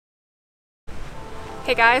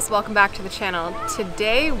Hey guys, welcome back to the channel.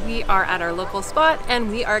 Today we are at our local spot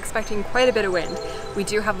and we are expecting quite a bit of wind. We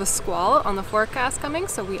do have a squall on the forecast coming,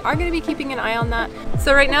 so we are going to be keeping an eye on that.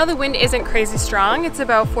 So right now the wind isn't crazy strong. It's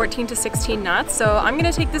about 14 to 16 knots, so I'm going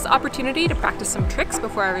to take this opportunity to practice some tricks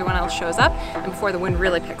before everyone else shows up and before the wind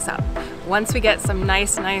really picks up. Once we get some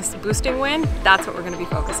nice boosting wind, that's what we're going to be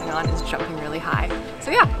focusing on, is jumping really high.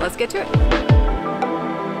 So yeah, let's get to it.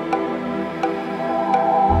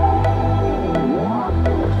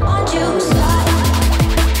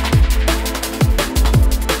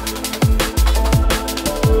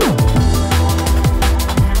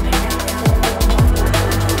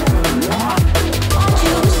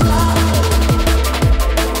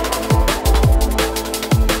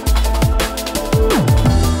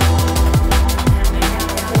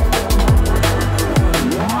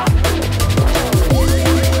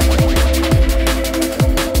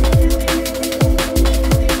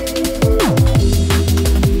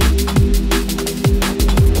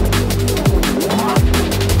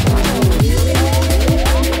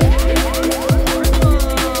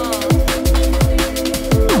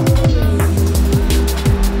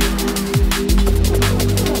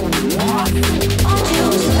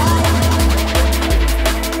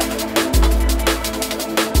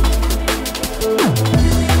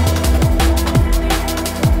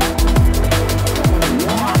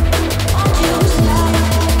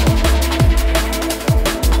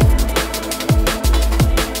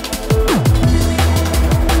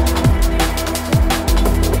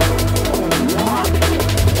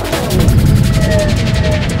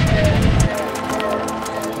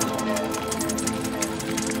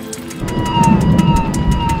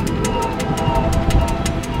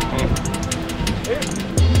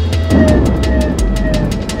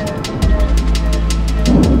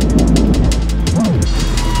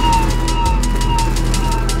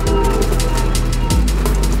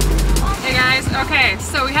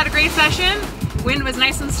 So we had a great session, wind was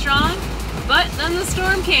nice and strong, but then the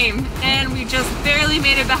storm came and we just barely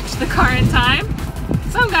made it back to the car in time.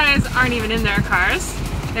 Some guys aren't even in their cars.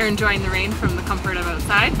 They're enjoying the rain from the comfort of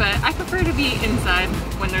outside, but I prefer to be inside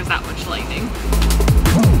when there's that much lightning.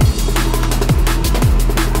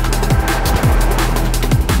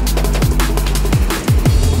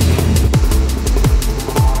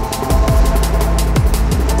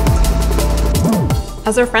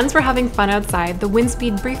 As our friends were having fun outside, the wind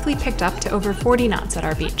speed briefly picked up to over 40 knots at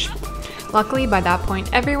our beach. Luckily, by that point,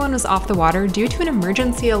 everyone was off the water due to an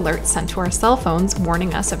emergency alert sent to our cell phones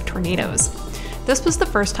warning us of tornadoes. This was the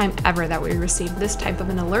first time ever that we received this type of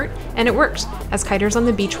an alert, and it worked, as kiters on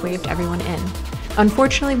the beach waved everyone in.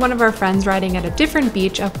 Unfortunately, one of our friends riding at a different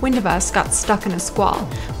beach upwind of us got stuck in a squall,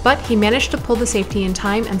 but he managed to pull the safety in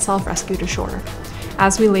time and self-rescue to shore.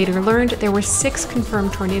 As we later learned, there were 6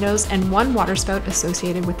 confirmed tornadoes and 1 waterspout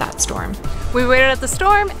associated with that storm. We waited at the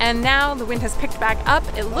storm and now the wind has picked back up.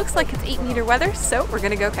 It looks like it's 8-meter weather, so we're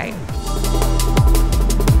gonna go kite.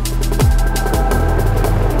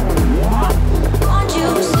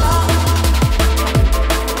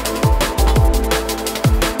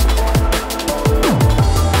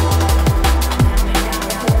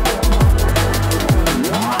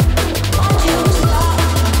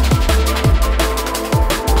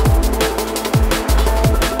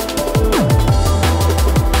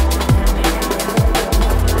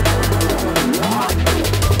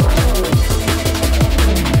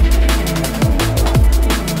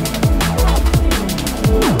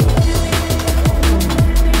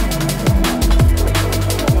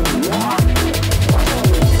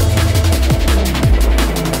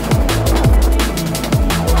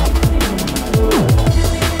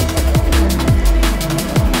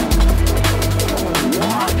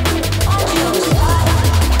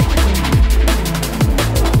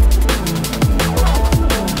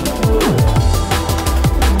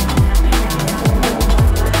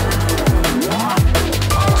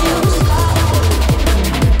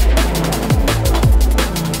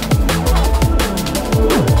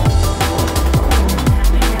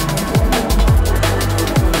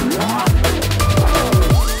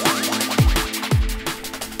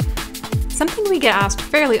 Something we get asked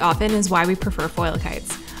fairly often is why we prefer foil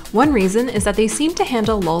kites. One reason is that they seem to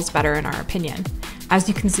handle lulls better in our opinion. As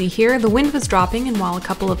you can see here, the wind was dropping, and while a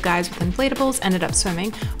couple of guys with inflatables ended up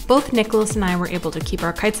swimming, both Nicholas and I were able to keep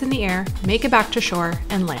our kites in the air, make it back to shore,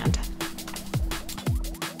 and land.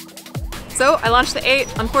 So I launched the 8.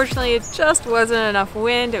 Unfortunately, it just wasn't enough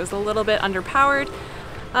wind. It was a little bit underpowered.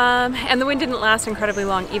 And the wind didn't last incredibly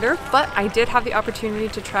long either, but I did have the opportunity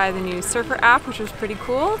to try the new Surfer app, which was pretty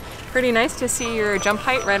cool. Pretty nice to see your jump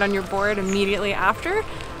height right on your board immediately after.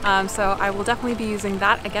 So I will definitely be using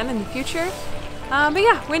that again in the future. But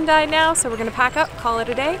yeah, wind died now, so we're gonna pack up, call it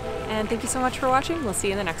a day, and thank you so much for watching. We'll see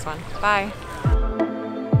you in the next one. Bye.